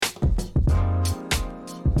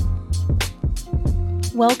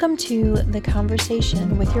Welcome to The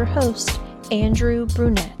Conversation with your host, Andrew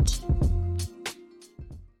Brunette.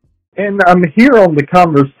 And I'm here on The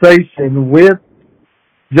Conversation with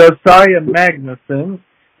Josiah Magnuson,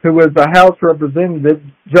 who is a House Representative.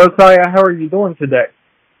 Josiah, how are you doing today?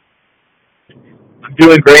 I'm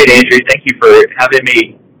doing great, Andrew. Thank you for having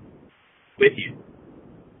me with you.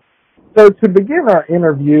 So to begin our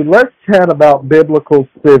interview, let's chat about Biblical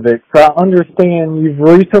Civics. I understand you've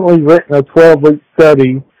recently written a 12-week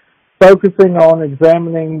study focusing on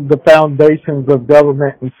examining the foundations of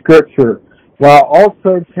government and Scripture, while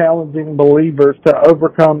also challenging believers to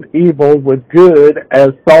overcome evil with good as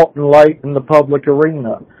salt and light in the public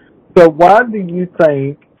arena. So why do you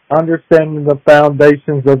think understanding the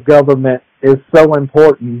foundations of government is so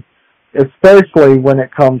important, especially when it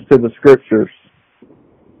comes to the Scriptures?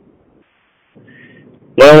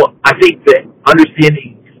 Well, I think that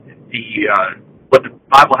understanding what the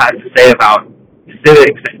Bible has to say about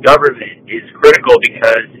civics and government is critical,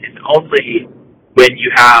 because it's only when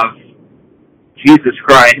you have Jesus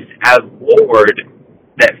Christ as Lord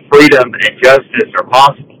that freedom and justice are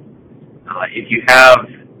possible. If you have,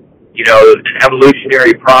 an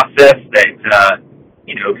evolutionary process that,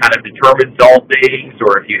 kind of determines all things,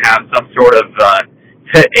 or if you have some sort of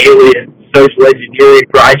alien social engineering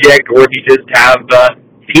project, or if you just have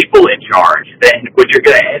people in charge, then what you're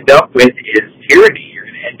going to end up with is tyranny. You're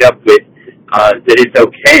going to end up with that it's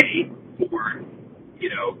okay for,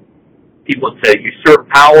 people to usurp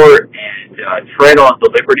power and tread on the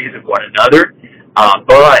liberties of one another,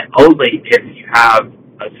 but only if you have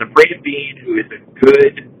a supreme being who is a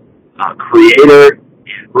good creator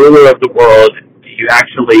and ruler of the world do you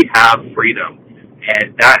actually have freedom.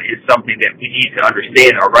 And that is something that we need to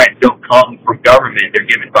understand. Our rights don't come from government. They're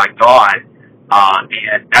given by God.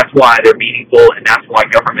 And that's why they're meaningful, and that's why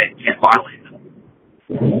government can't violate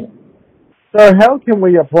them. So how can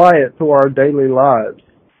we apply it to our daily lives?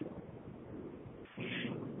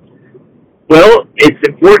 Well, it's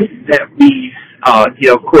important that we,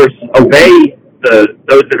 of course, obey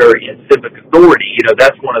those that are in civic authority.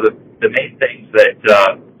 That's one of the main things that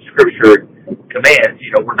Scripture commands.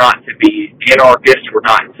 We're not to be anarchists. We're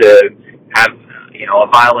not to have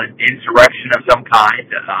a violent insurrection of some kind,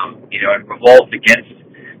 and revolt against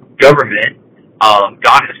government.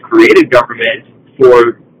 God has created government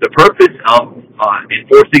for the purpose of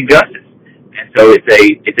enforcing justice, and so it's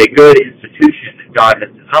a good institution that God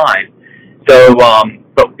has designed. So,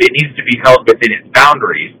 but it needs to be held within its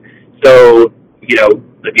boundaries. So,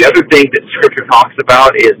 the other thing that Scripture talks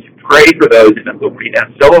about is pray for those in authority.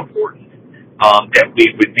 That's so important that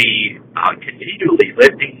we would be continually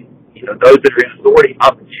lifting those that are in authority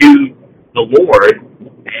up to the Lord.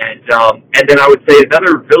 And then I would say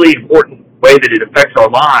another really important way that it affects our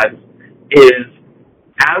lives is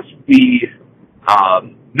as we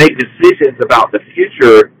make decisions about the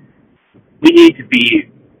future, we need to be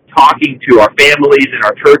talking to our families and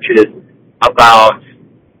our churches about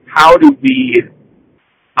how do we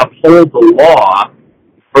uphold the law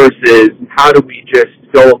versus how do we just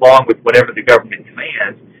go along with whatever the government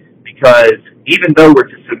demands. Because even though we're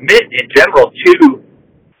to submit in general to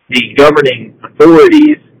the governing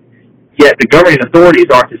authorities, yet the governing authorities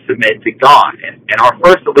are to submit to God. And our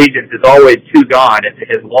first allegiance is always to God and to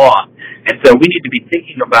His law. And so we need to be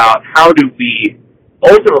thinking about how do we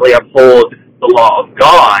ultimately uphold the law of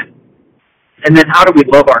God, and then how do we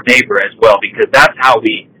love our neighbor as well, because that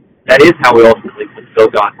is how we ultimately fulfill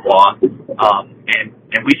God's law.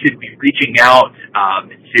 And we should be reaching out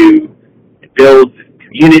to build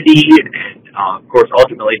community and, of course,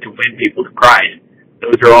 ultimately to win people to Christ.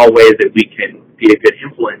 Those are all ways that we can be a good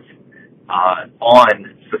influence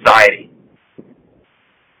on society.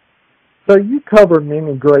 So you covered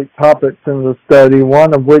many great topics in the study,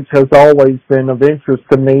 one of which has always been of interest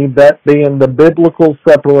to me, that being the biblical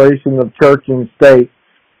separation of church and state.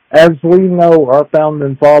 As we know, our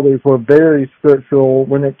founding fathers were very scriptural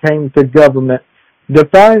when it came to government.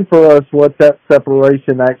 Define for us what that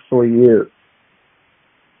separation actually is.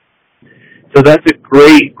 So that's a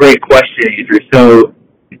great question, Andrew. So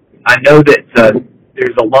I know that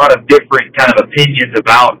there's a lot of different kind of opinions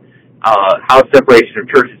about how separation of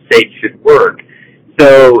church and state should work.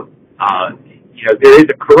 So, there is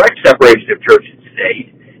a correct separation of church and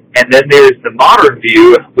state, and then there's the modern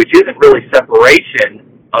view, which isn't really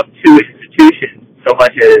separation of two institutions so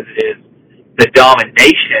much as is the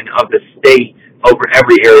domination of the state over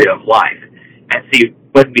every area of life. And see,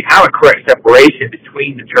 when we have a correct separation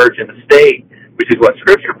between the church and the state, which is what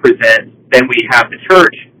Scripture presents, then we have the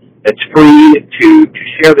church that's free to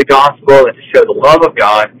share the gospel and to show the love of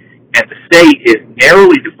God, and the state is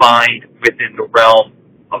narrowly defined within the realm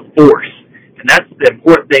of force. And that's the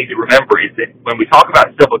important thing to remember, is that when we talk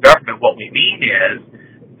about civil government, what we mean is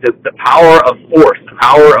the power of force, the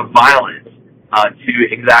power of violence to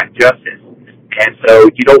exact justice. And so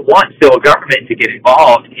you don't want civil government to get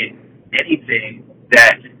involved in anything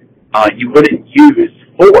that you wouldn't use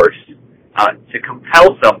force to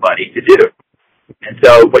compel somebody to do. And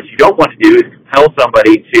so what you don't want to do is compel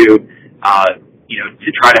somebody to,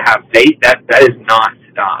 to try to have faith. That is not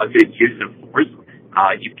a good use of force.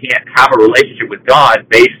 You can't have a relationship with God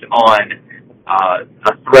based on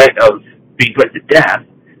a threat of being put to death,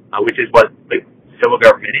 which is what the civil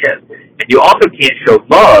government is. And you also can't show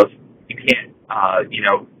love. You can't,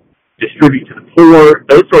 distribute to the poor,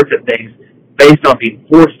 those sorts of things, based on being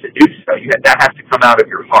forced to do so. That has to come out of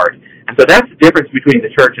your heart. And so that's the difference between the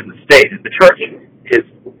church and the state. The church is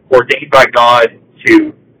ordained by God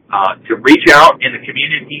to reach out in the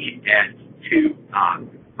community and to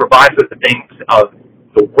provide for the things of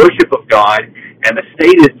the worship of God, and the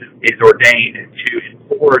state is ordained to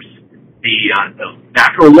enforce the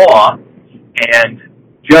natural law and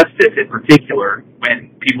justice in particular when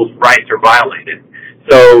people's rights are violated.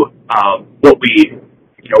 So what we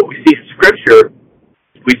see in Scripture,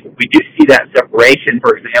 we do see that separation.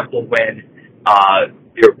 For example, when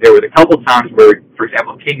there were a couple times where, for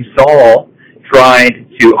example, King Saul tried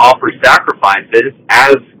to offer sacrifices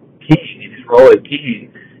as king, in his role as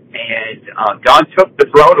king, and God took the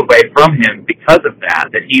throne away from him because of that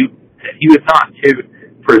he was not to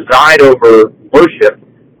preside over worship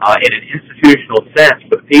in an institutional sense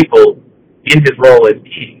for the people in his role as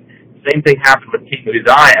king. Same thing happened with King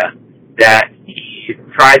Josiah, that he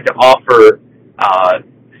tried to offer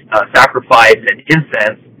sacrifice and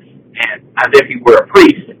incense and as if he were a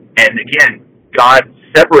priest. And again, God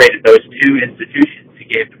separated those two institutions. He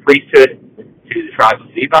gave the priesthood to the tribe of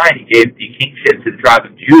Levi, and he gave the kingship to the tribe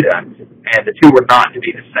of Judah, and the two were not to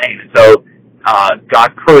be the same. And so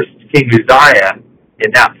God cursed King Josiah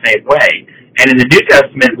in that same way. And in the New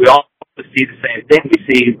Testament, we also see the same thing. We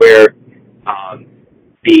see where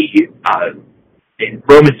in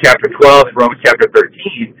Romans chapter 12 and Romans chapter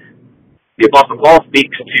 13, the Apostle Paul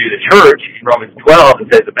speaks to the church in Romans 12 and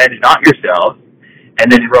says, "Avenge not yourselves."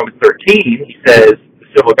 And then in Romans 13, he says, the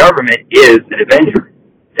civil government is an avenger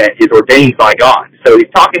that is ordained by God. So he's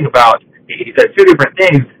talking about, he says two different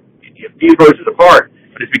things, a few verses apart,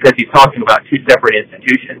 but it's because he's talking about two separate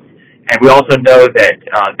institutions. And we also know that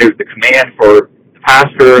there's the command for the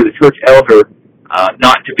pastor, the church elder,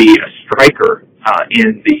 not to be a striker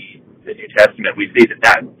in the New Testament. We see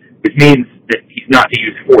that which means that he's not to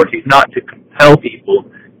use force. He's not to compel people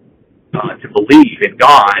to believe in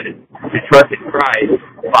God and to trust in Christ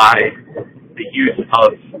by the use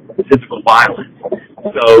of physical violence.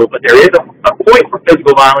 So, but there is a point for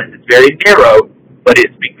physical violence. It's very narrow, but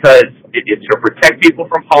it's because it's to protect people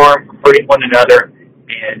from harm, from hurting one another,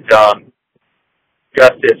 and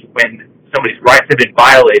justice. When somebody's rights have been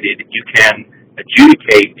violated, you can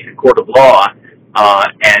adjudicate in a court of law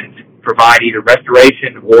and provide either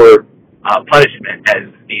restoration or punishment as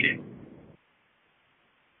needed.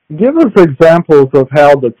 Give us examples of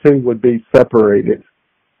how the two would be separated.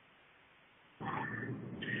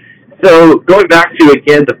 So going back to,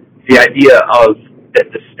 again, the idea of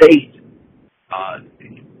that the state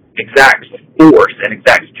exacts force and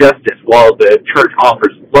exacts justice while the church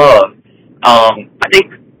offers love, I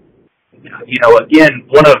think, again,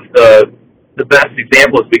 one of the best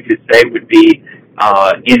examples we could say would be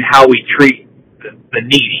in how we treat the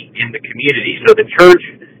needy in the community. So the church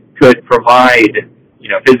could provide,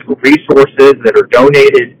 physical resources that are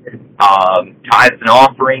donated, tithes and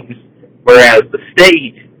offerings, whereas the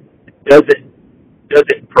state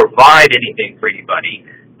doesn't provide anything for anybody.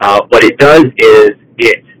 What it does is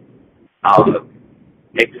it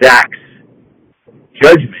exacts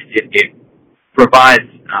judgment. It provides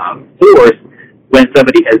force when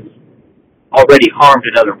somebody has already harmed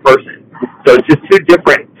another person. So it's just two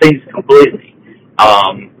different things completely.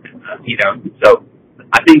 So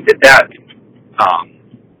I think that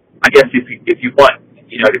I guess if you want,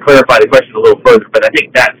 to clarify the question a little further, but I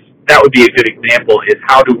think that would be a good example, is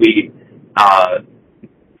how do we,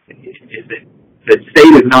 is that the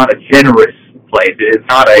state is not a generous place. It is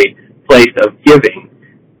not a place of giving,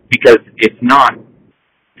 because it's not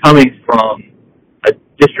coming from a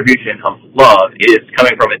distribution of love. It is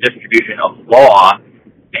coming from a distribution of law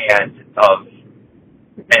and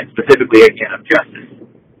specifically, again, of justice.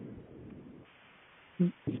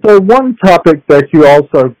 So one topic that you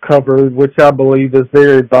also covered, which I believe is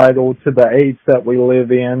very vital to the age that we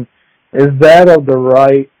live in, is that of the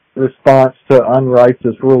right response to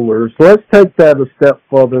unrighteous rulers. Let's take that a step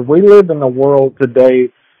further. We live in a world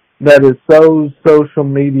today that is so social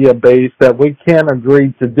media based that we can't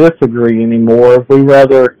agree to disagree anymore. We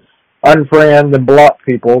rather unfriend and block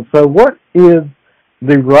people. So what is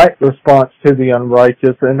the right response to the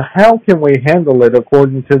unrighteous, and how can we handle it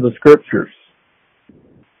according to the scriptures?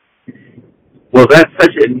 Well, that's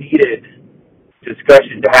such a needed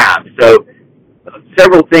discussion to have. So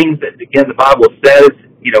several things that, again, the Bible says,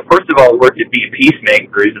 first of all, we're to be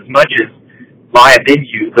peacemakers. As much as lieth in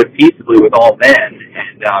you, live peaceably with all men.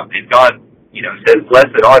 And God, says,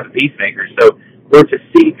 blessed are the peacemakers. So we're to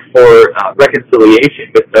seek for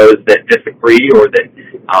reconciliation with those that disagree or that,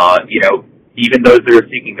 even those that are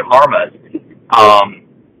seeking to harm us.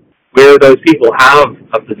 Where those people have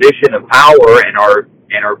a position of power and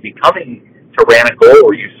are becoming tyrannical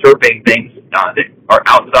or usurping things that are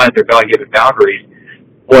outside their God-given boundaries,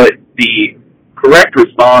 what the correct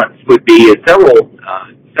response would be is several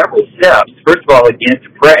steps. First of all, again, to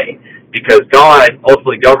pray, because God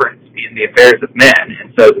ultimately governs in the affairs of men.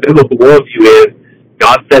 And so the biblical worldview is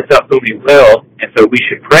God sets up whom He will, and so we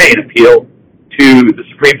should pray and appeal to the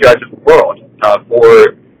supreme judge of the world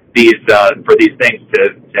for these things to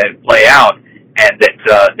play out, and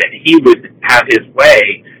that He would have His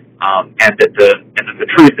way, and that the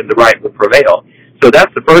truth and the right would prevail. So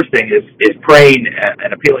that's the first thing is praying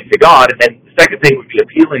and appealing to God, and then the second thing would be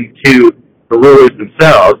appealing to the rulers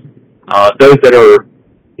themselves, those that are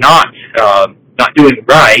not doing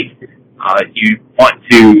right. You want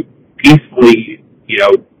to peacefully,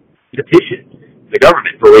 petition the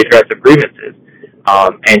government for redress of grievances.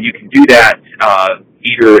 And you can do that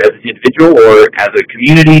either as an individual or as a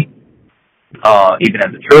community, even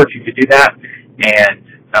as a church. You could do that, and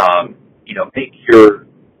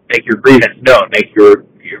make your grievance known, make your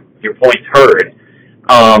points heard,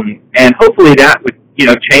 and hopefully that would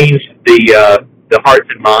change the hearts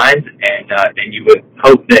and minds, and you would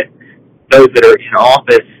hope that those that are in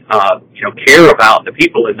office care about the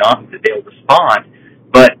people enough that they'll respond.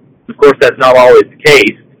 But of course, that's not always the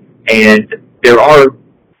case, and there are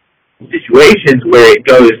situations where it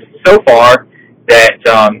goes so far that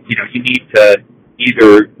you need to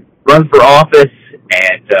either run for office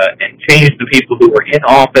and change the people who are in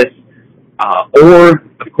office, or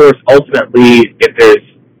of course, ultimately, if there's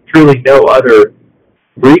truly no other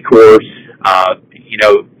recourse,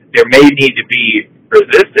 there may need to be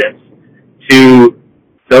resistance to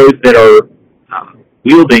those that are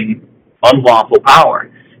wielding unlawful power.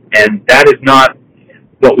 And that is not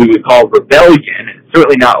what we would call rebellion. It's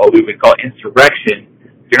certainly not what we would call insurrection.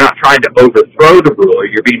 You're not trying to overthrow the ruler.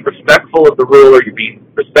 You're being respectful of the ruler. You're being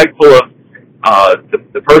respectful of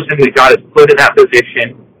the person who God has put in that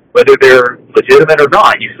position, whether they're legitimate or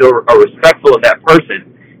not. You still are respectful of that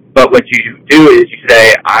person. But what you do is you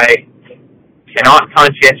say, I cannot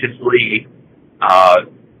conscientiously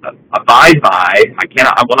abide by,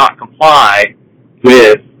 I will not comply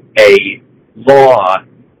with a law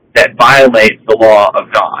that violates the law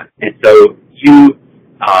of God. And so you,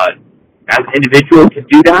 as an individual, can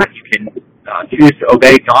do that. You can choose to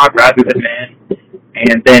obey God rather than men.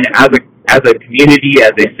 And then as a community,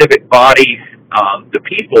 as a civic body, the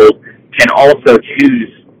people can also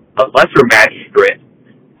choose a lesser magistrate,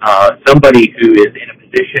 somebody who is in a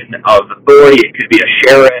position of authority. It could be a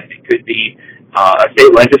sheriff. It could be a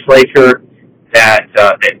state legislature that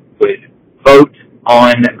would vote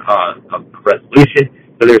on a resolution.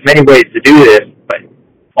 So there's many ways to do this, but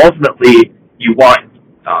ultimately you want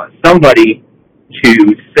somebody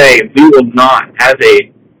to say, we will not, as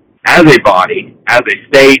a body, as a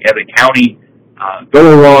state, as a county,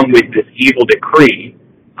 go along with this evil decree.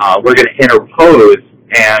 We're going to interpose,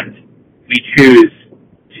 and we choose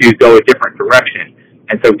to go a different direction.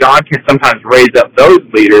 And so God can sometimes raise up those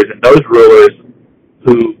leaders and those rulers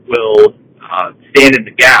who will stand in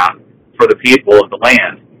the gap for the people of the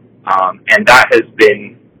land. And that has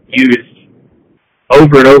been used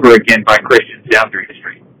over and over again by Christians down through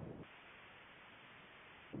history.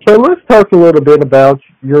 So let's talk a little bit about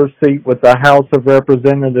your seat with the House of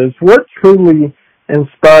Representatives. What truly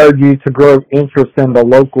inspired you to grow interest in the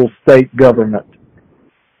local state government?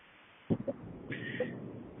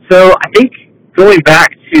 So I think going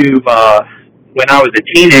back to when I was a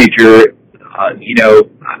teenager,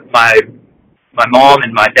 my mom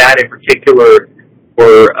and my dad in particular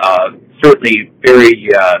were certainly very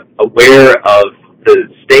aware of the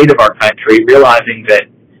state of our country, realizing that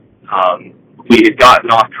we had gotten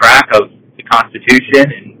off track of the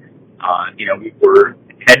Constitution, and we were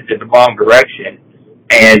headed in the wrong direction.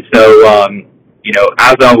 And so,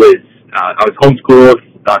 as I was homeschooled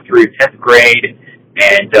through 10th grade,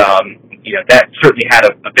 and that certainly had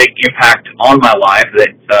a big impact on my life.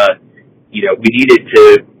 That we needed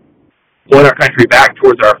point our country back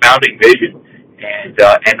towards our founding vision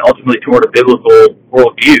and ultimately toward a biblical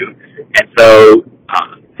worldview. And so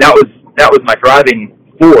that was my driving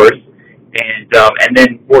force. And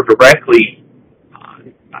then more directly,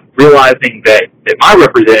 realizing that my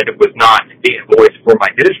representative was not being a voice for my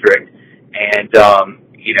district, and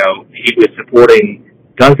he was supporting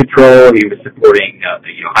gun control, he was supporting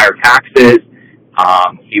higher taxes,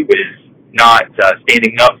 he was not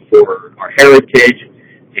standing up for our heritage,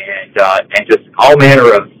 and just all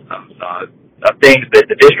manner of things that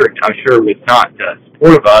the district, I'm sure, was not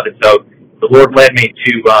supportive of. And so the Lord led me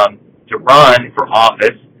to run for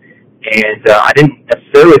office. And I didn't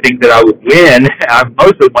necessarily think that I would win. I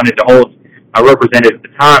mostly wanted to hold my representative at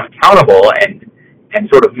the time accountable and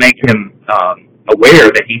sort of make him aware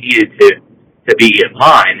that he needed to be in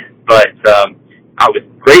line. But I was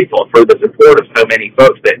grateful for the support of so many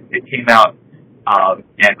folks that came out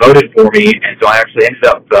and voted for me. And so I actually ended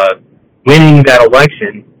up winning that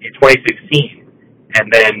election in 2016.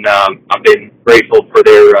 And then I've been grateful for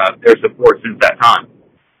their support since that time.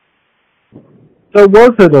 So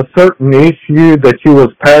was it a certain issue that you was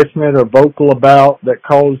passionate or vocal about that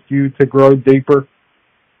caused you to grow deeper?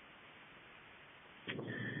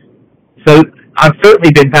 So I've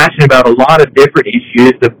certainly been passionate about a lot of different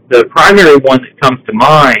issues. The primary one that comes to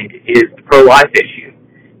mind is the pro-life issue.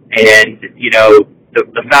 And,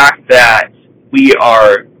 the fact that we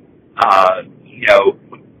are,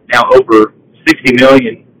 now over 60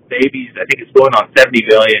 million babies, I think it's going on 70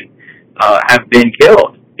 million, have been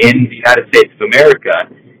killed in the United States of America.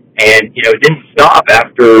 And, it didn't stop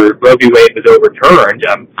after Roe v. Wade was overturned.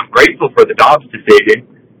 I'm grateful for the Dobbs decision,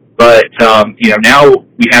 but, now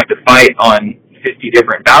we have to fight on 50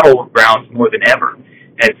 different battlegrounds more than ever.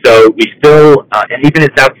 And so we still, and even in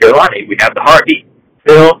South Carolina, we have the heartbeat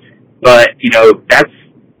bill, but, that's,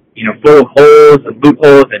 full of holes and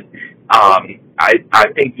loopholes, and I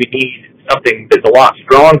think we need something that's a lot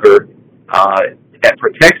stronger that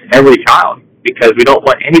protects every child, because we don't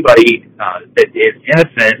want anybody that is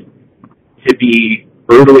innocent to be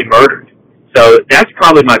brutally murdered. So that's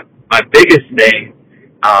probably my biggest thing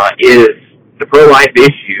is the pro-life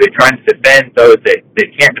issue and trying to defend those that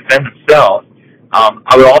can't defend themselves.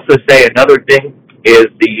 I would also say another thing is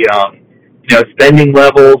the spending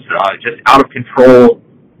levels, just out of control,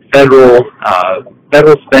 federal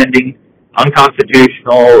spending,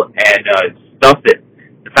 unconstitutional, and stuff that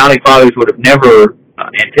the founding fathers would have never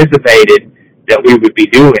anticipated that we would be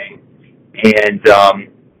doing. And,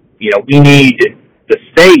 we need the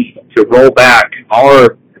state to roll back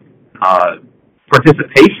our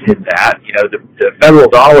participation in that. The federal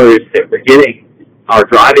dollars that we're getting are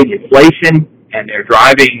driving inflation, and they're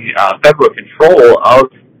driving federal control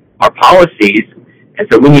of our policies. And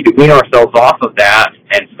so we need to wean ourselves off of that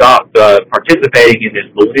and stop participating in this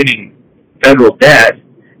ballooning federal debt.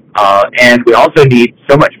 And we also need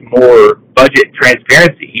so much more budget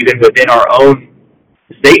transparency, even within our own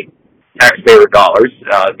state taxpayer dollars.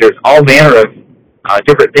 There's all manner of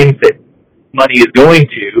different things that money is going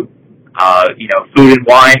to, food and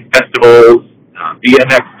wine festivals,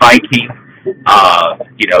 BMX biking,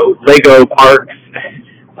 Lego parks.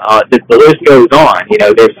 The list goes on.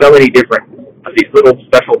 There's so many different of these little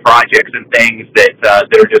special projects and things that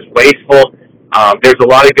are just wasteful. There's a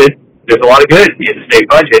lot of good in the state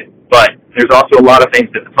budget, but there's also a lot of things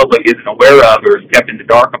that the public isn't aware of or is kept in the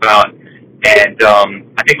dark about. And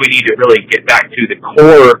I think we need to really get back to the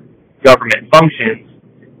core government functions,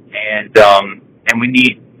 and we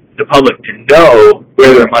need the public to know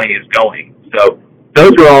where their money is going. So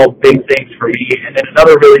those are all big things for me. And then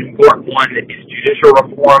another really important one is judicial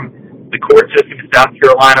reform. The court system in South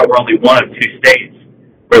Carolina, we're only one of two states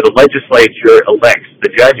where the legislature elects the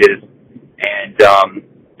judges, and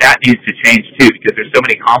that needs to change too, because there's so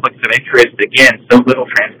many conflicts of interest. Again, so little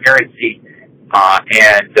transparency,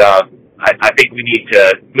 and I think we need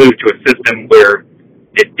to move to a system where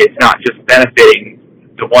it's not just benefiting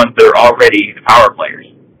the ones that are already the power players.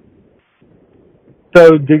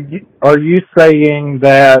 So are you saying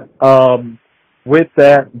that with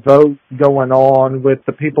that vote going on, with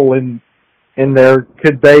the people in there,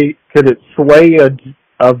 could it sway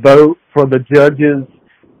a vote for the judges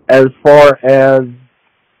as far as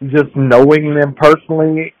just knowing them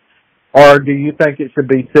personally, or do you think it should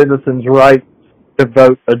be citizens' rights to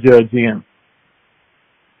vote a judge in?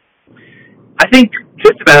 I think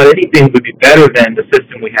just about anything would be better than the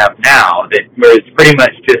system we have now, where it's pretty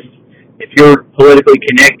much just, if you're politically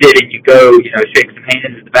connected and you go, shake some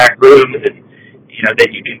hands in the back room, and then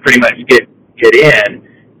you can pretty much get in.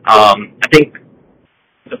 I think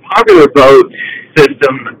the popular vote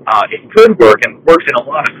system, it could work, and works in a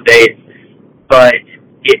lot of states, but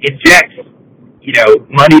it injects,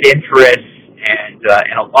 moneyed interests and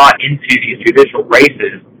a lot into these judicial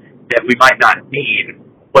races that we might not need.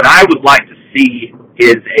 What I would like to see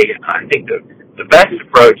is I think the best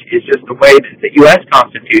approach is just the way that the U.S.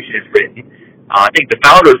 Constitution is written. I think the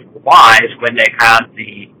founders were wise when they had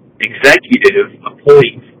the executive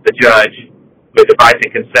appoint the judge with advice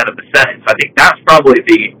and consent of the Senate. So I think that's probably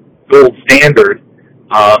the gold standard.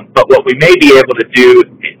 But what we may be able to do,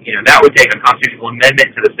 that would take a constitutional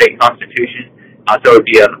amendment to the state constitution. So it would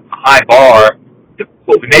be a high bar.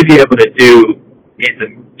 What we may be able to do in the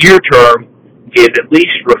near term is at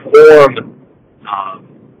least reform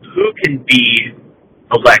who can be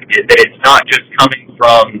elected, that it's not just coming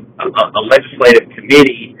from a legislative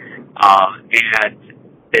committee, and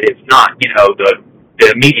that it's not,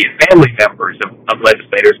 the immediate family members of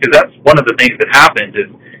legislators, because that's one of the things that happens is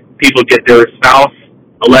people get their spouse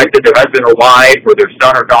elected, their husband or wife, or their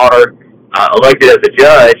son or daughter elected as a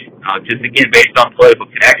judge, just again based on political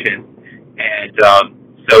connections. And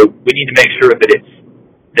so we need to make sure that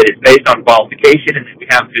it's based on qualification, and that we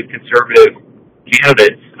have good conservative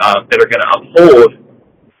candidates that are going to uphold,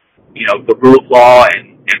 the rule of law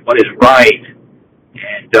and what is right.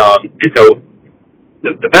 And so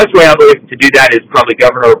the best way I believe to do that is probably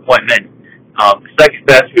governor appointment. The second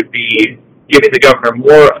best would be giving the governor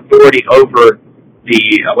more authority over the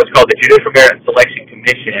what's called the Judicial Merit Selection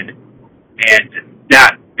Commission, and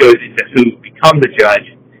that goes into who becomes a judge.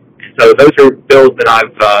 And so those are bills that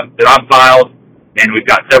I've filed, and we've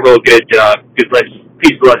got several good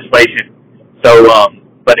pieces of legislation. So,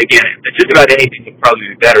 but again, just about anything would probably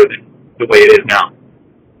be better than the way it is now.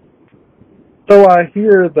 So I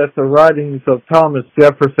hear that the writings of Thomas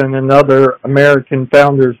Jefferson and other American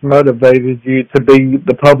founders motivated you to be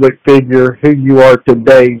the public figure who you are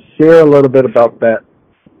today. Share a little bit about that.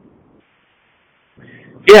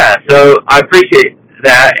 Yeah, so I appreciate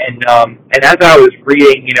that. And as I was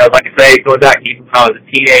reading, like I say, going back even when I was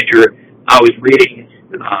a teenager, I was reading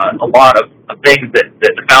a lot of things that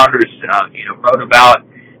the founders, wrote about.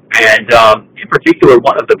 And in particular,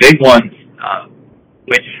 one of the big ones,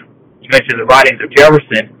 which you mentioned the writings of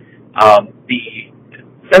Jefferson, the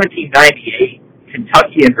 1798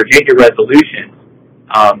 Kentucky and Virginia resolutions,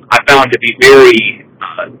 I found to be very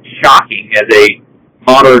shocking as a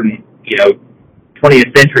modern,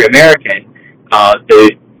 20th century American.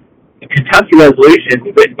 The Kentucky resolutions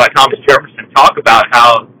written by Thomas Jefferson talk about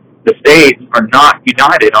how the states are not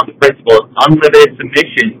united on the principle of unlimited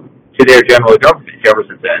submission to their general government,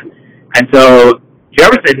 Jefferson said. And so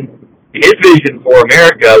Jefferson, his vision for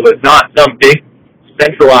America was not some big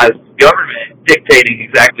centralized government dictating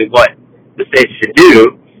exactly what the states should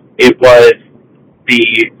do. It was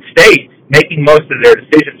the states making most of their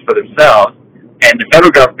decisions for themselves, and the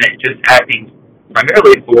federal government just acting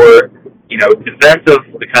primarily for, defense of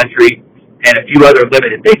the country and a few other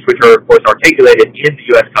limited things, which are, of course, articulated in the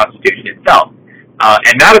U.S. Constitution itself.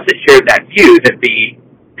 And Madison shared that view that the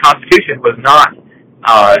Constitution was not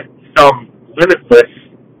some limitless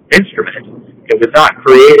instrument. It was not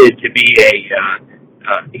created to be a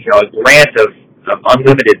grant of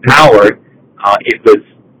unlimited power. It was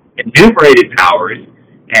enumerated powers.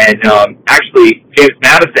 And actually, James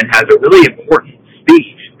Madison has a really important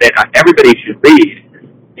speech that everybody should read.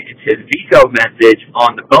 It's his veto message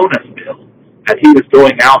on the bonus bill. As he was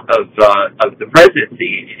going out of the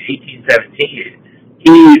presidency in 1817,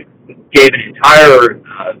 he gave an entire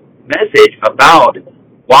message about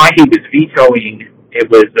why he was vetoing. It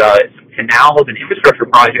was some canals and infrastructure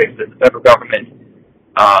projects that the federal government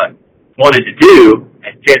wanted to do,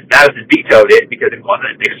 and James Madison vetoed it because it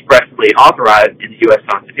wasn't expressly authorized in the U.S.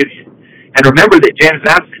 Constitution. And remember that James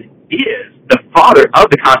Madison is the father of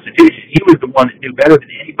the Constitution. He was the one that knew better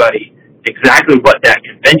than anybody exactly what that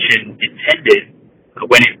convention intended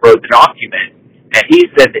when it wrote the document. And he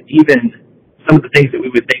said that even some of the things that we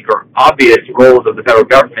would think are obvious roles of the federal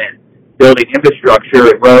government, building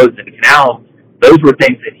infrastructure and roads and canals, those were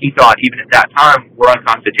things that he thought even at that time were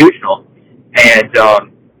unconstitutional. And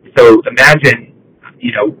so imagine,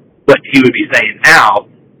 what he would be saying now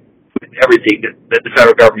with everything that the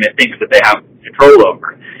federal government thinks that they have control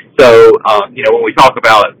over. So, when we talk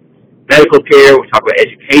about medical care, we talk about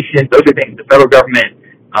education, those are things the federal government,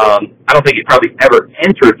 I don't think it probably ever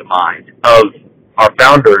entered the mind of our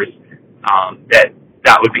founders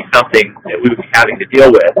that would be something that we would be having to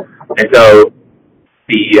deal with. And so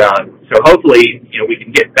so hopefully, we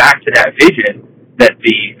can get back to that vision that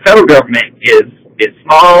the federal government is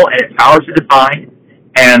small and its powers are defined,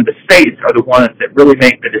 and the states are the ones that really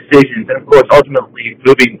make the decisions, and of course, ultimately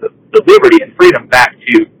moving the liberty and freedom back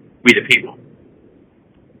to we the people.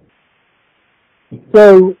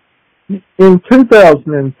 So In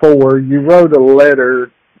 2004, you wrote a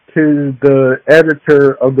letter to the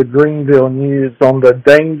editor of the Greenville News on the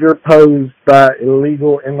danger posed by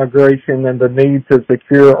illegal immigration and the need to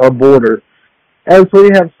secure our border. As we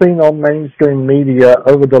have seen on mainstream media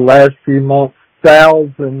over the last few months,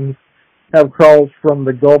 thousands have crossed from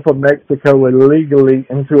the Gulf of Mexico illegally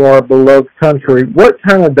into our beloved country. What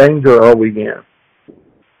kind of danger are we in?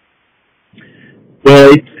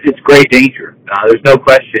 Well, it's great danger. There's no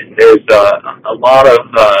question. There's a lot of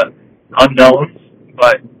unknowns,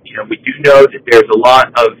 but we do know that there's a lot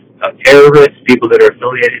of terrorists, people that are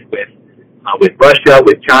affiliated with Russia,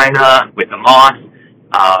 with China, with Hamas,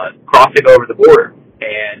 crossing over the border,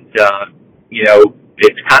 and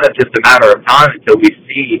it's kind of just a matter of time until we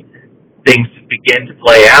see things begin to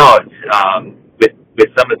play out with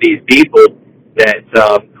some of these people that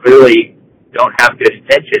clearly don't have good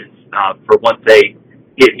intentions for once they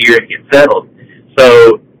get here and get settled.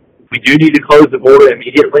 So we do need to close the border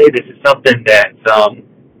immediately. This is something that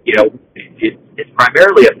it's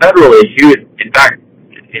primarily a federal issue. In fact,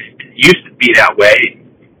 it used to be that way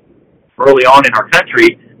early on in our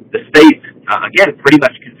country. The states, again, pretty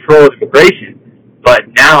much control immigration. But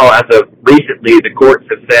now, as of recently, the courts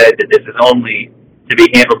have said that this is only to be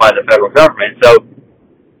handled by the federal government. So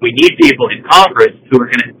we need people in Congress who are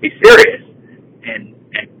going to be serious and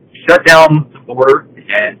shut down the border.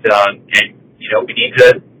 And we need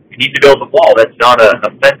to build a wall. That's not an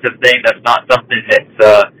offensive thing. That's not something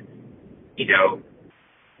that's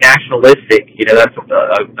nationalistic. That's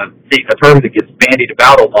a term that gets bandied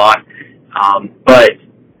about a lot. But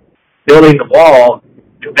building the wall,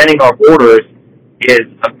 defending our borders, is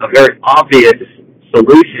a very obvious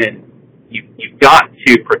solution. You've got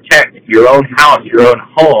to protect your own house, your own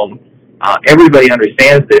home. Everybody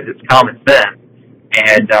understands this. It's common sense.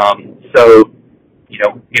 And so,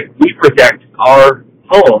 if we protect our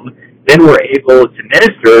home, then we're able to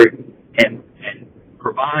minister and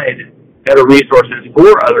provide better resources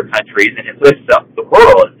for other countries, and it lifts up the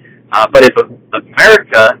world. But if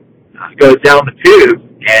America goes down the tube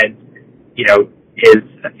and,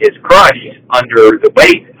 is crushed under the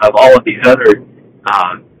weight of all of these other,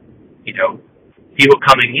 people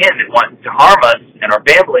coming in that want to harm us and our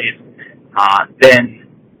families, then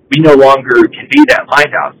we no longer can be that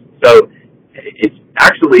lighthouse. So it's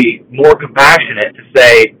actually more compassionate to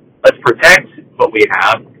say, let's protect what we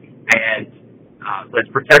have, and let's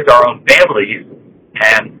protect our own families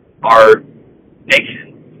and our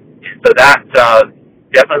nation. And so that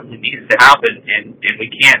definitely needs to happen, and we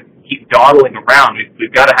can't keep dawdling around.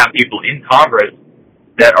 We've got to have people in Congress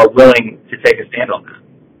that are willing to take a stand on that.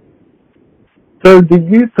 So do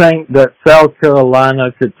you think that South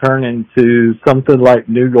Carolina could turn into something like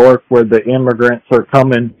New York, where the immigrants are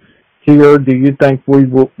coming here? Do you think we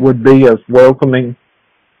would be as welcoming?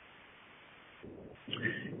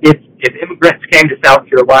 If immigrants came to South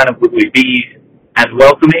Carolina, would we be as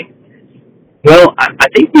welcoming? Well, I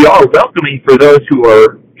think we are welcoming for those who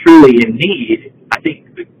are truly in need. I think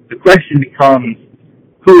the question becomes,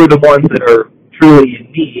 who are the ones that are truly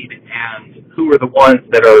in need, and who are the ones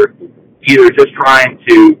that are either just trying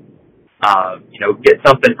to, get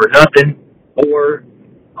something for nothing, or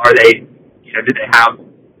are they, do they have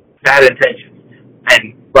bad intentions?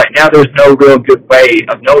 And right now, there's no real good way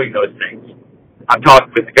of knowing those things. I've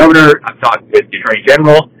talked with the governor. I've talked with the attorney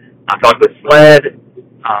general. I've talked with SLED.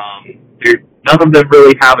 None of them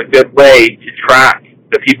really have a good way to track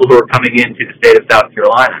the people who are coming into the state of South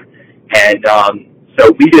Carolina. And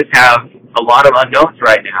so we just have a lot of unknowns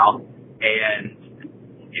right now. And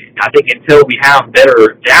I think until we have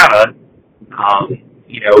better data,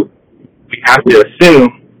 we have to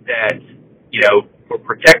assume that, we're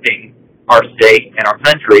protecting our state and our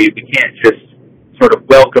country. We can't just sort of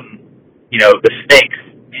welcome, the snakes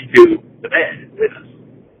into the bed with us.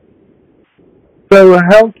 So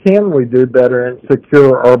how can we do better and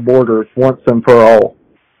secure our borders once and for all?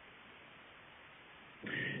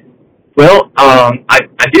 Well,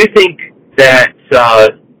 I do think that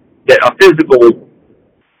that a physical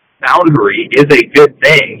boundary is a good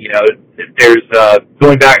thing. There's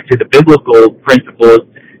going back to the biblical principles.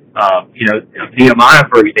 Of Nehemiah,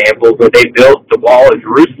 for example, where they built the wall of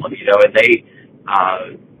Jerusalem. And they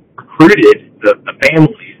recruited the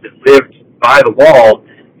families that lived by the wall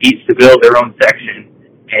each to build their own section,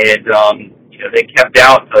 and they kept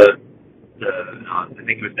out the I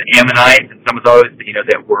think it was the Ammonites and some of those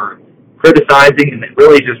that were criticizing and that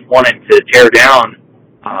really just wanted to tear down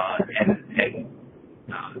and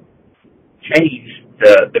change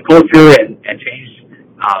the culture and change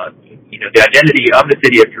the identity of the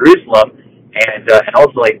city of Jerusalem, and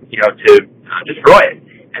ultimately to destroy it.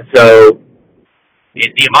 And so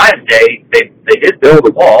in Nehemiah's day, they did build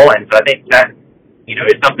a wall, and so I think that,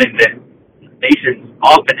 is something that nations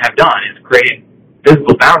often have done, is creating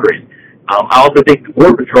physical boundaries. I also think the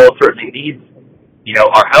Border Patrol certainly needs,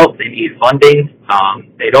 our help. They need funding.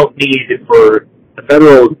 They don't need for the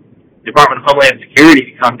federal Department of Homeland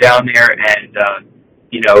Security to come down there and,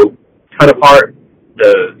 cut apart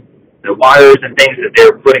the wires and things that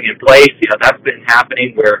they're putting in place. That's been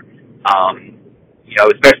happening where,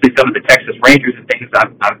 especially some of the Texas Rangers and things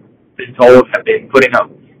I've been told have been putting up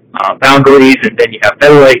boundaries, and then you have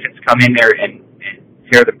federal agents come in there and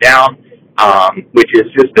tear them down, which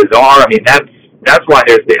is just bizarre. I mean, that's why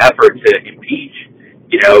there's the effort to impeach,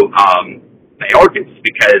 Mayorkas,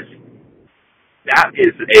 because that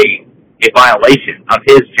is a violation of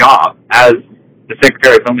his job as the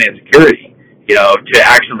Secretary of Homeland Security, to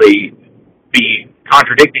actually be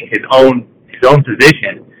contradicting his own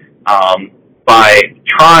position by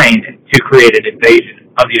trying to create an invasion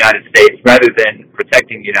of the United States rather than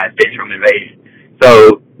protecting the United States from invasion.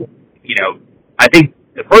 So, I think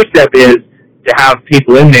the first step is to have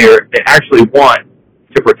people in there that actually want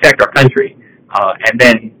to protect our country, and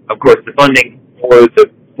then, of course, the funding for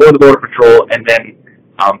the Border Patrol, and then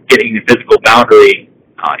getting the physical boundary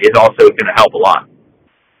is also going to help a lot.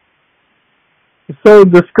 So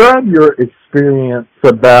describe your experience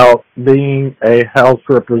about being a House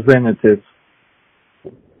representative.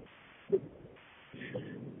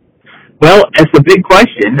 Well, it's a big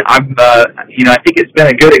question. I think it's been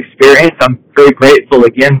a good experience. I'm very grateful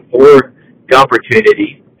again for the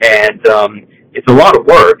opportunity, and it's a lot of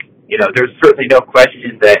work. There's certainly no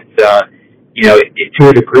question that, to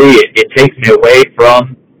a degree, it takes me away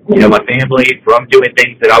from, my family, from doing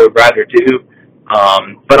things that I would rather do.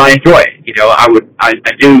 But I enjoy it. I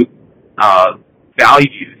do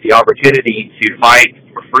value the opportunity to fight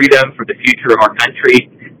for freedom, for the future of our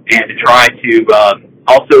country, and to try to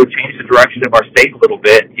also change the direction of our state a little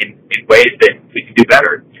bit in ways that we can do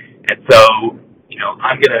better. And so,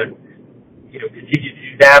 I'm going to, continue to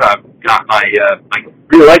do that. I've got my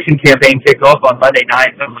re-election campaign kicked off on Monday night,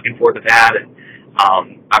 so I'm looking forward to that. And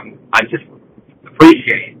I just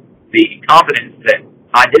appreciate the confidence that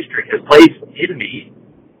my district has placed in me,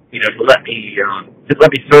 to let me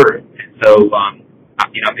serve. And so, I'm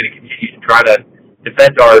going to continue to try to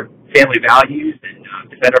defend our family values and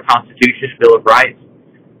defend our Constitution, Bill of Rights.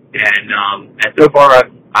 And so far,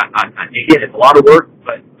 again, it's a lot of work,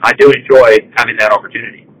 but I do enjoy having that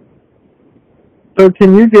opportunity. So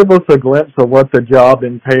can you give us a glimpse of what the job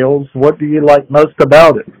entails? What do you like most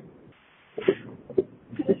about it?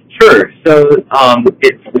 Sure. So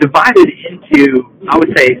it's divided into, I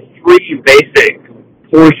would say, 3 basic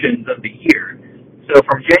portions of the year. So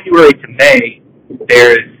from January to May,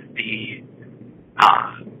 there's the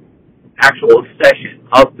actual session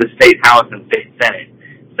of the State House and State Senate.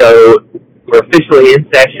 So we're officially in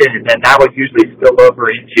session, and then that would usually spill over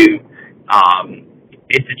into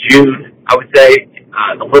June, I would say,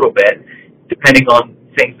 a little bit, depending on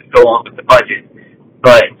things that go on with the budget.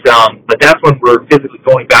 But that's when we're physically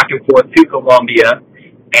going back and forth to Columbia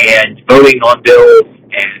and voting on bills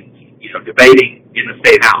and debating in the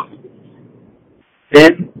State House.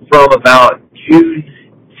 Then from about June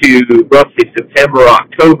to roughly September,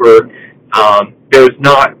 October, there's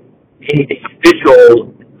not anything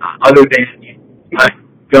official other than you might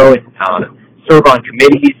go and serve on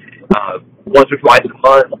committees once or twice a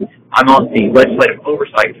month. I'm on the Legislative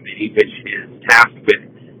Oversight Committee, which is tasked with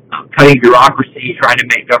cutting bureaucracy, trying to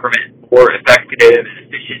make government more effective and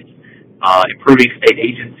efficient, improving state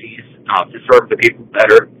agencies to serve the people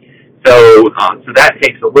better. So that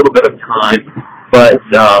takes a little bit of time, but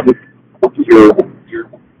you're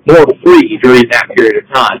more free during that period of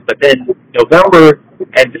time. But then November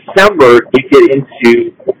and December, you get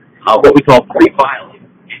into what we call pre-filing,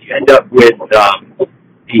 and you end up with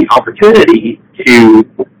the opportunity to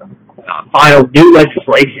file new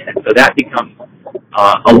legislation, and so that becomes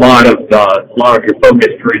a lot of your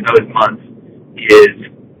focus during those months is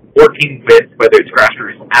working with, whether it's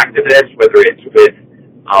grassroots activists, whether it's with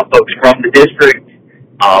folks from the district,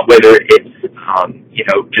 whether it's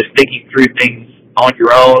just thinking through things on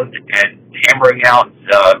your own and hammering out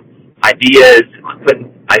ideas,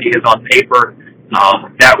 putting ideas on paper.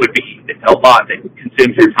 That would be a lot that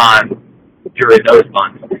consumes your time during those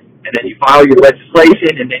months. And then you file your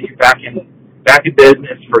legislation, and then you're back in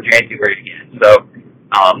business for January again. So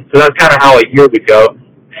that's kind of how a year would go.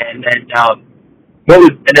 And then what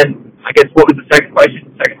was the second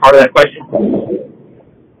question? Second part of that question?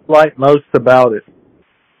 Like most about it?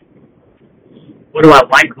 What do I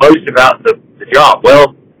like most about the job?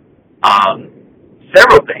 Well,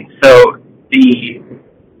 several things. So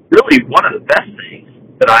really one of the best things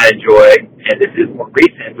that I enjoy, and this is more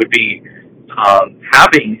recent, would be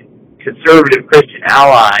having conservative Christian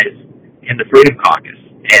allies in the Freedom Caucus.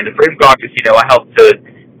 And the Freedom Caucus, I helped to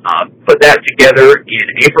put that together in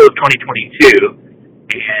April of 2022,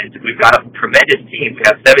 and we've got a tremendous team. We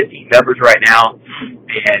have 17 members right now,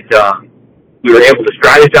 and we were able to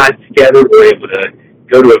strategize together. We were able to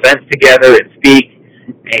go to events together and speak,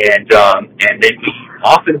 and then we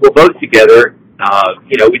often will vote together.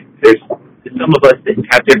 There's some of us that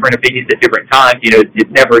have different opinions at different times.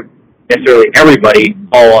 It's never necessarily everybody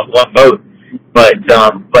all on one vote, but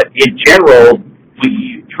in general,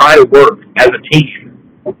 we try to work as a team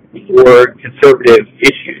for conservative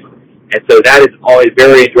issues, and so that is always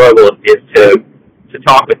very enjoyable. Is to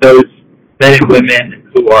talk with those men and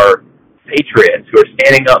women who are patriots, who are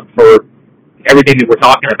standing up for everything that we're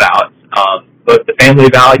talking about, both the family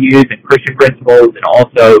values and Christian principles, and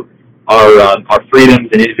also our freedoms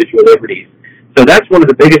and individual liberties. So that's one of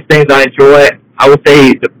the biggest things I enjoy. I would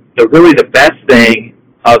say really the best thing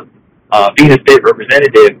of being a state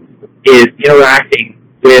representative is interacting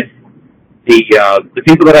with the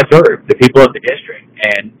people that I serve, the people of the district.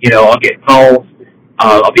 And, I'll get calls.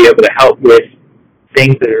 I'll be able to help with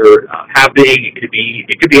things that are happening. It could be anything.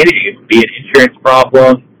 It could be an insurance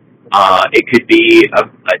problem. It could be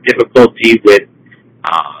a difficulty with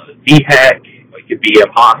DHEC. It could be a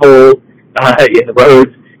pothole in the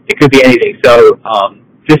roads. It could be anything. So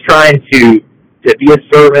just trying to be a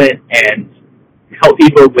servant and help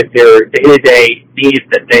people with their day-to-day needs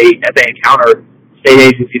that they encounter state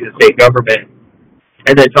agencies and state government,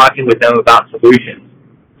 and then talking with them about solutions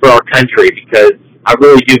for our country, because I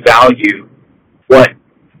really do value what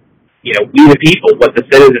we the people, what the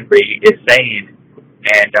citizenry is saying,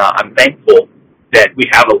 and I'm thankful that we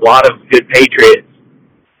have a lot of good patriots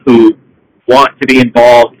who want to be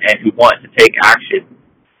involved and who want to take action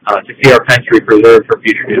to see our country preserved for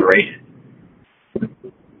future generations.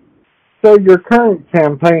 So your current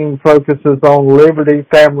campaign focuses on liberty,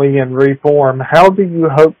 family, and reform. How do you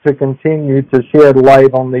hope to continue to shed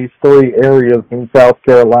light on these three areas in South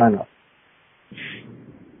Carolina?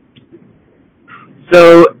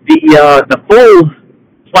 So the full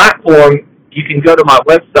platform, you can go to my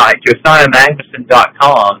website,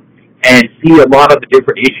 josiahmagnuson.com, and see a lot of the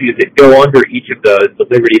different issues that go under each of those, the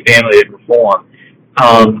liberty, family, and reform.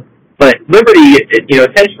 But liberty,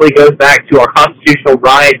 essentially goes back to our constitutional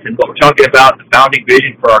rights and what we're talking about, the founding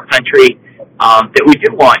vision for our country, that we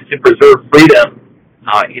do want to preserve freedom,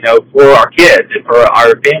 for our kids and for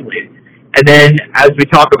our families. And then as we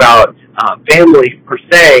talk about family per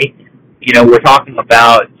se, we're talking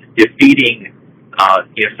about defeating,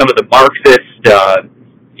 some of the Marxist,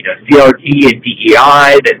 CRT and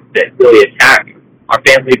DEI that really attack our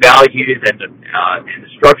family values and the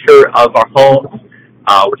structure of our homes.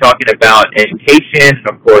 We're talking about education, and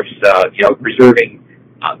of course, preserving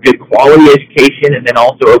good quality education, and then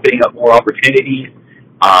also opening up more opportunities.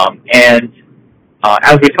 And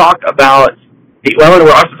as we talk about, and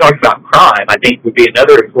we're also talking about crime, I think would be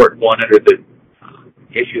another important one under the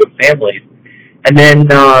issue of families. And then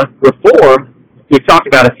reform, we've talked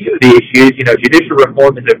about a few of the issues. Judicial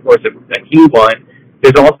reform is, of course, a key one.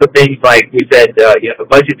 There's also things like we said,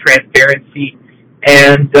 budget transparency,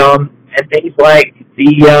 and things like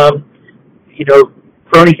the,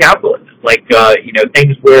 crony capitalism, like,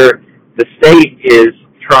 things where the state is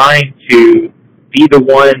trying to be the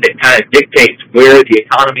one that kind of dictates where the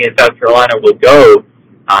economy in South Carolina will go,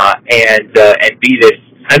 and be this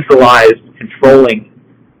centralized, controlling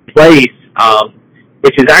place,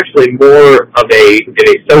 which is actually more of a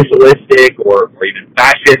socialistic or even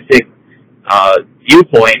fascistic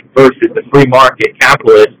viewpoint versus the free market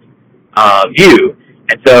capitalist view.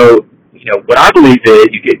 And so, what I believe is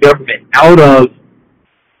you get government out of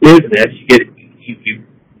business, you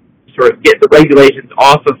sort of get the regulations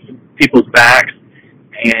off of people's backs,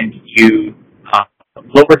 and you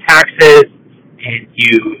lower taxes, and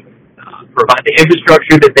you provide the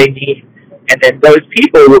infrastructure that they need, and then those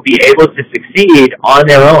people will be able to succeed on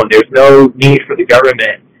their own. There's no need for the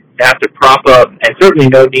government to have to prop up, and certainly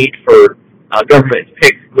no need for government to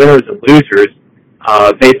pick winners and losers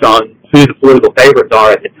based on who the political favorites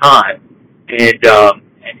are at the time. And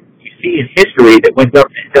you see in history that when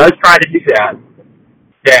government does try to do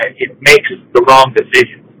that it makes the wrong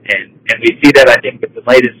decisions. And we see that, I think, with the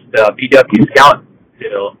latest PW Scout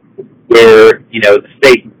bill, where, the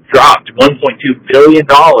state dropped $1.2 billion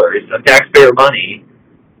of taxpayer money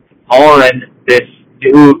on this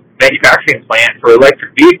new manufacturing plant for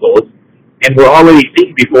electric vehicles. And we're already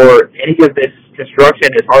seeing, before any of this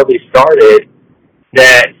construction has hardly started,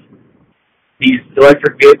 that these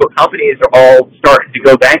electric vehicle companies are all starting to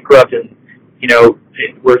go bankrupt, and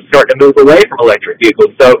we're starting to move away from electric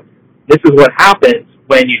vehicles. So this is what happens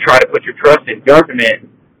when you try to put your trust in government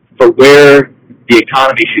for where the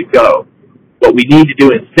economy should go. What we need to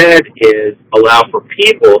do instead is allow for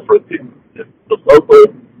people, for the local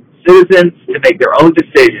citizens, to make their own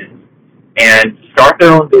decisions and start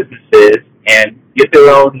their own businesses and get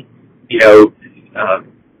their own,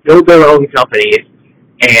 build their own companies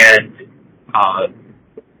and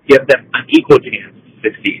give them an equal chance to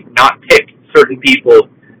succeed, not pick certain people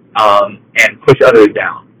and push others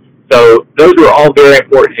down. So those are all very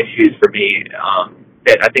important issues for me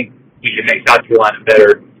that I think we can make South Carolina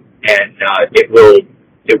better, and it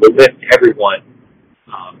will lift everyone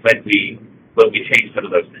when we change some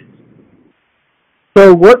of those things.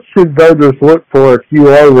 So what should voters look for if you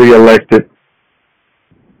are reelected?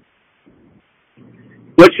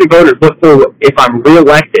 What should voters look for if I'm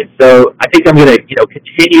reelected? So I think I'm going to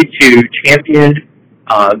continue to champion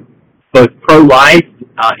both pro-life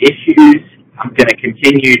issues. I'm going to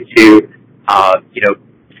continue to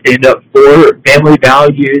stand up for family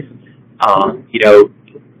values.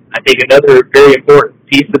 I think another very important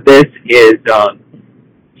piece of this is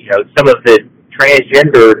some of the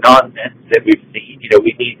transgender nonsense that we've seen.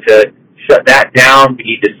 We need to shut that down. We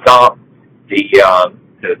need to stop the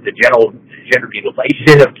gender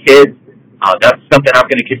mutilation of kids. That's something I'm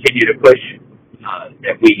going to continue to push,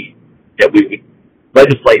 that we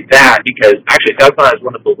legislate that, because actually South Carolina is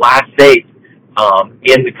one of the last states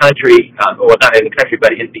in the country, well, not in the country,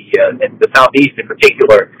 but in the Southeast in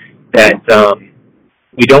particular, that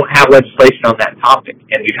we don't have legislation on that topic.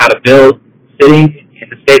 And we've had a bill sitting in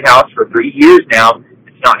the State House for 3 years now.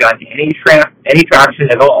 It's not gotten any traction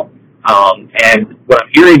at all. And what I'm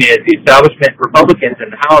hearing is the establishment Republicans in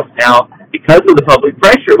the House now, because of the public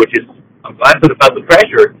pressure, I'm glad for the public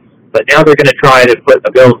pressure, but now they're going to try to put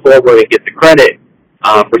a bill forward and get the credit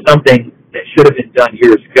for something that should have been done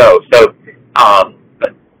years ago. So,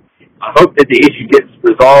 but I hope that the issue gets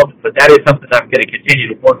resolved, but that is something I'm going to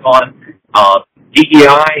continue to work on.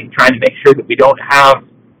 DEI, trying to make sure that we don't have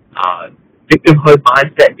victimhood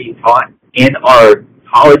mindset being taught in our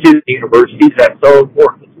colleges and universities. That's so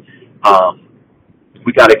important.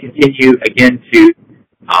 We got to continue again to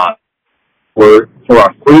for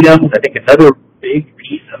our freedoms. I think another big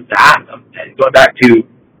piece of that, and going back to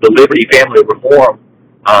the Liberty Family Reform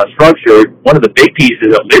structure, one of the big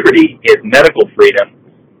pieces of liberty is medical freedom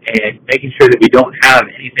and making sure that we don't have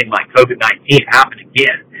anything like COVID-19 happen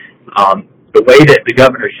again. The way that the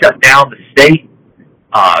governor shut down the state,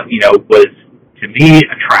 was, to me,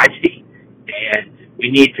 a tragedy. And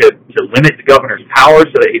we need to limit the governor's power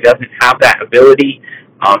so that he doesn't have that ability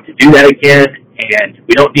to do that again. And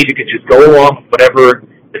we don't need to just go along with whatever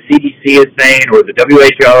the CDC is saying, or the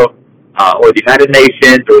WHO, or the United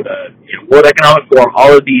Nations, or the World Economic Forum,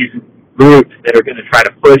 all of these groups that are going to try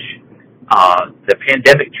to push the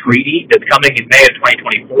pandemic treaty that's coming in May of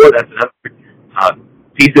 2024. That's another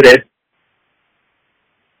piece of this.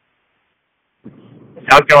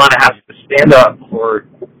 South Carolina has to stand up for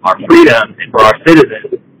our freedoms and for our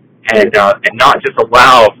citizens, and not just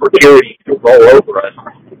allow for tyranny to roll over us.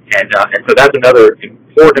 And so that's another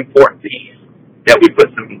important piece, that we put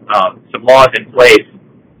some laws in place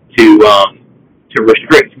to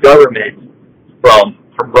restrict government from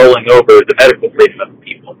rolling over the medical freedom of the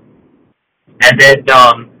people. And then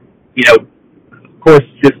of course,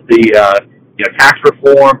 just the tax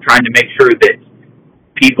reform, trying to make sure that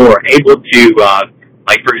people are able to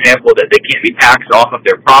like, for example, that they can't be taxed off of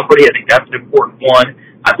their property. I think that's an important one.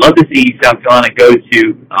 I'd love to see South Carolina go to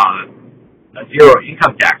a zero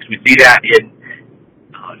income tax. We see that in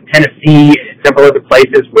Tennessee and several other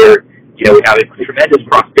places where, we have a tremendous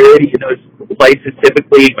prosperity in those places,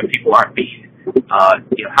 typically when people aren't being,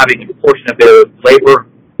 having a portion of their labor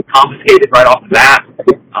confiscated right off the bat.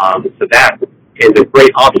 So that is a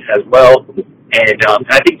great option as well. And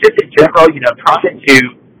I think just in general, trying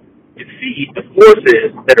to defeat the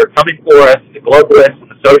forces that are coming for us, the globalists and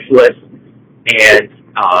the socialists, and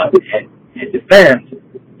defend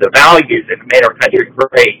the values that have made our country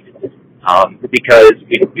great, because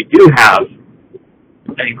we do have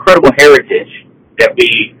an incredible heritage that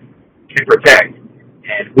we can protect,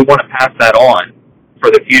 and we want to pass that on for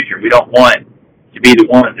the future. We don't want to be the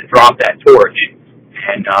ones that drop that torch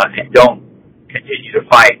and don't continue to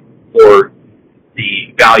fight for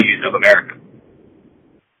the values of America.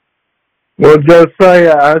 Well,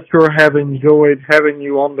 Josiah, I sure have enjoyed having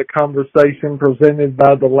you on the conversation presented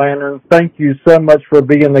by the Lantern. Thank you so much for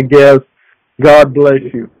being a guest. God bless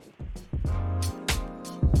you.